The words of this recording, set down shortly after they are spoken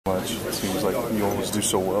stretch? It seems like you always do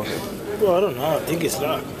so well. Well, I don't know. I think it's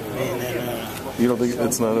luck. I mean, you don't think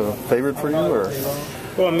it's not a favorite for you, or?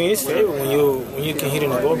 Well, I mean, it's favorite when you can hit in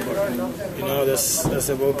the ballpark. You know, that's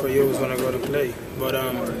the ballpark you always want to go to play. But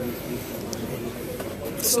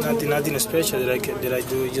it's nothing special that I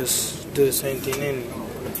do. Just do the same thing, and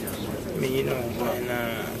I mean, you know, and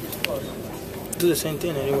do the same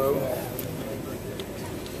thing anyway.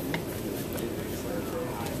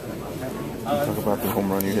 Talk about the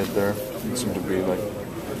home run you hit there. It seemed to be like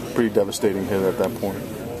a pretty devastating hit at that point.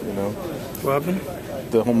 You know. What happened?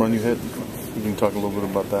 The home run you hit. You can talk a little bit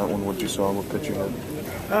about that one. What you saw, what pitch you hit.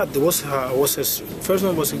 First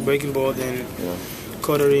one was a breaking ball, then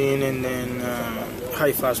caught it in, and then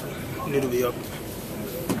high fastball, a little bit up.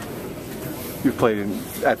 You've played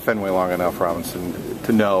at Fenway long enough, Robinson,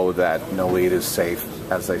 to know that no lead is safe,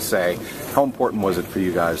 as they say. How important was it for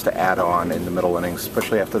you guys to add on in the middle innings,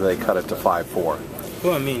 especially after they cut it to 5-4?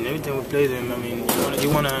 Well, I mean, every time we play them, I mean, you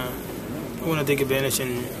wanna take advantage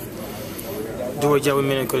and do a job with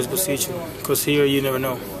men in his position. Because here you never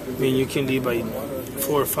know. I mean, you can lead by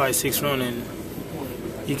 4, 5, 6 runs and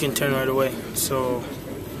you can turn right away. So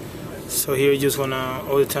here you just wanna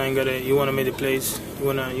all the time you wanna make the plays.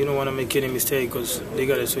 You don't wanna make any mistake because they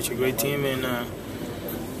got such a great team, and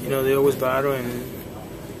you know, they always battle and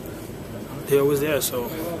they're always there. So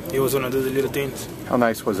you always wanna do the little things. How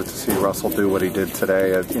nice was it to see Russell do what he did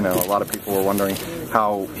today? You know, a lot of people were wondering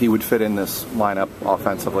how he would fit in this lineup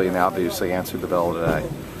offensively, and obviously answered the bell today.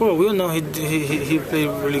 Well, we all know he played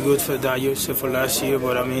really good for the Dodgers for last year,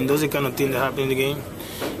 but I mean, those are the kind of things that happen in the game.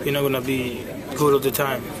 You're not going to be good all the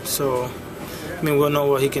time. So, I mean, we all know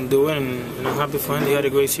what he can do, and I'm happy for him. He had a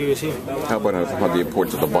great series here. How about the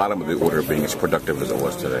importance of the bottom of the order being as productive as it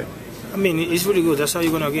was today? I mean, it's really good. That's how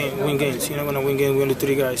you're going to win games. You're not going to win games with only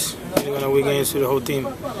 3 guys. You're going to win games with the whole team,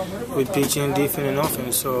 with pitching, defense, and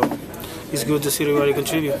offense. So it's good to see everybody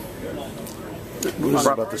contribute. What is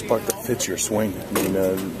it about this park that fits your swing? I mean,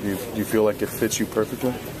 do you feel like it fits you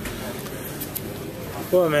perfectly?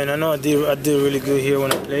 Well, man, I know I did really good here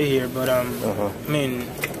when I play here, but I mean,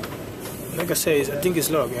 like I say, I think it's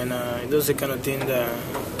luck, and those are the kind of thing that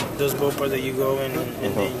those ballparks that you go in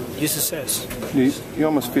and you success. You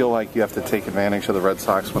almost feel like you have to take advantage of the Red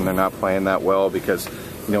Sox when they're not playing that well, because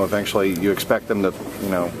you know eventually you expect them to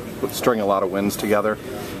string a lot of wins together.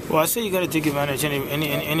 Well, I say you got to take advantage of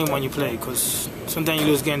anyone you play, because sometimes you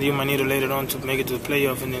lose games you might need to later on to make it to the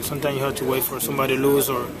playoff, and then sometimes you have to wait for somebody to lose,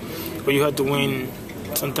 or you have to win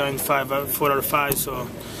sometimes 4 out of 5. So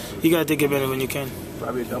you got to take advantage when you can.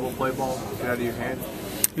 Probably a double play ball get out of your hand.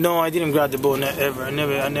 No, I didn't grab the ball ever. I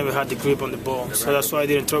never had the grip on the ball, so that's why I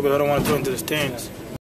didn't throw it. I don't want to throw into the stands.